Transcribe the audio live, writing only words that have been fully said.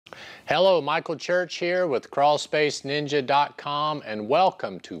Hello, Michael Church here with crawlspaceninja.com, and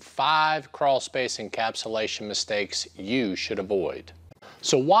welcome to 5 crawlspace encapsulation mistakes you should avoid.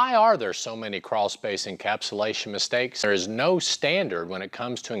 So why are there so many crawlspace encapsulation mistakes? There is no standard when it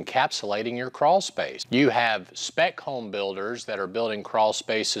comes to encapsulating your crawlspace. You have spec home builders that are building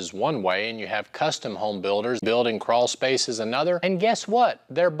crawlspaces one way, and you have custom home builders building crawlspaces another. And guess what?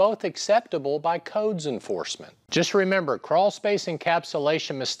 They're both acceptable by codes enforcement. Just remember, crawlspace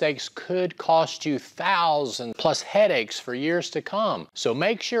encapsulation mistakes could cost you thousands plus headaches for years to come. So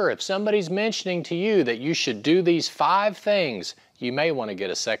make sure if somebody's mentioning to you that you should do these 5 things, you may want to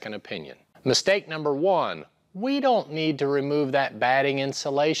get a second opinion. Mistake number 1, we don't need to remove that batting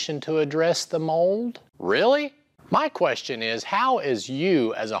insulation to address the mold. Really? My question is, how is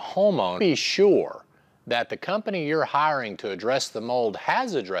you as a homeowner be sure that the company you're hiring to address the mold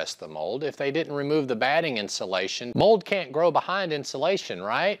has addressed the mold if they didn't remove the batting insulation? Mold can't grow behind insulation,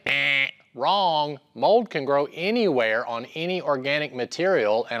 right? Wrong. Mold can grow anywhere on any organic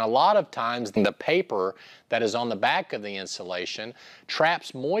material, and a lot of times the paper that is on the back of the insulation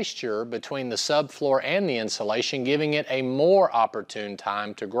traps moisture between the subfloor and the insulation, giving it a more opportune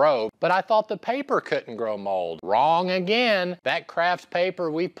time to grow. But I thought the paper couldn't grow mold. Wrong again. That craft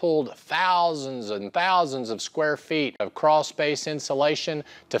paper, we pulled thousands and thousands of square feet of crawlspace insulation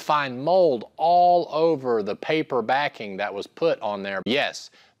to find mold all over the paper backing that was put on there. Yes,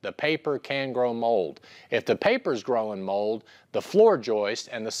 the paper can grow mold. If the paper's growing mold, the floor joist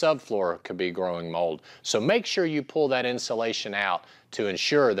and the subfloor could be growing mold. So make sure you pull that insulation out to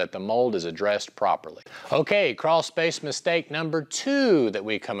ensure that the mold is addressed properly. Okay, crawlspace mistake number 2 that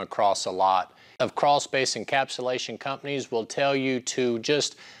we come across a lot of crawlspace encapsulation companies will tell you to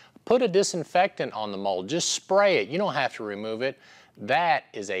just put a disinfectant on the mold. Just spray it. You don't have to remove it. That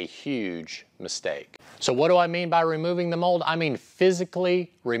is a huge mistake. So what do I mean by removing the mold? I mean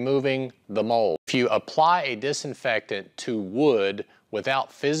physically removing the mold. If you apply a disinfectant to wood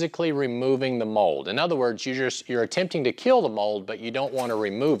without physically removing the mold, in other words, you're attempting to kill the mold, but you don't want to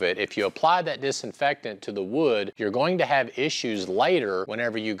remove it. If you apply that disinfectant to the wood, you're going to have issues later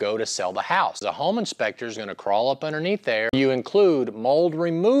whenever you go to sell the house. The home inspector is going to crawl up underneath there. You include mold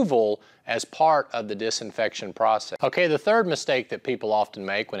removal as part of the disinfection process. Okay, the third mistake that people often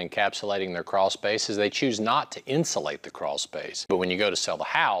make when encapsulating their crawl space is they choose not to insulate the crawl space. But when you go to sell the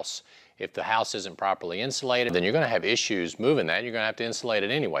house, if the house isn't properly insulated, then you're going to have issues moving that. You're going to have to insulate it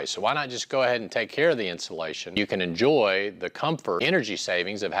anyway. So why not just go ahead and take care of the insulation? You can enjoy the comfort, energy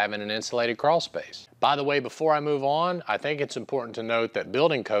savings of having an insulated crawl space. By the way, before I move on, I think it's important to note that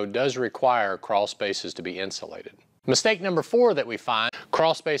building code does require crawl spaces to be insulated. Mistake number 4 that we find,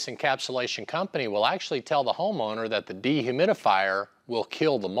 crawlspace encapsulation company will actually tell the homeowner that the dehumidifier will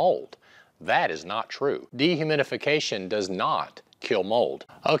kill the mold. That is not true. Dehumidification does not kill mold.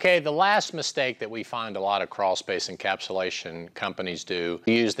 Okay, the last mistake that we find a lot of crawlspace encapsulation companies do,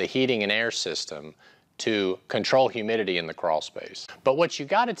 use the heating and air system to control humidity in the crawl space. But what you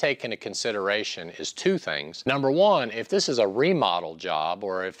got to take into consideration is 2 things. Number 1, if this is a remodel job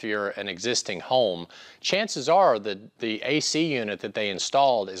or if you're an existing home, chances are that the AC unit that they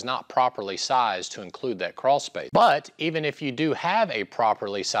installed is not properly sized to include that crawl space. But even if you do have a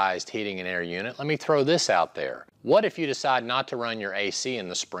properly sized heating and air unit, let me throw this out there. What if you decide not to run your AC in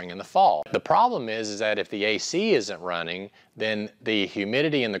the spring and the fall? The problem is that if the AC isn't running, then the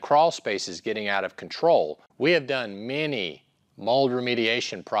humidity in the crawl space is getting out of control. We have done many mold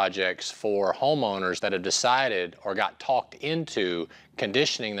remediation projects for homeowners that have decided or got talked into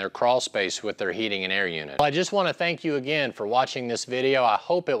conditioning their crawl space with their heating and air unit. Well, I just want to thank you again for watching this video. I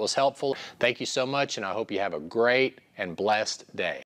hope it was helpful. Thank you so much, and I hope you have a great and blessed day.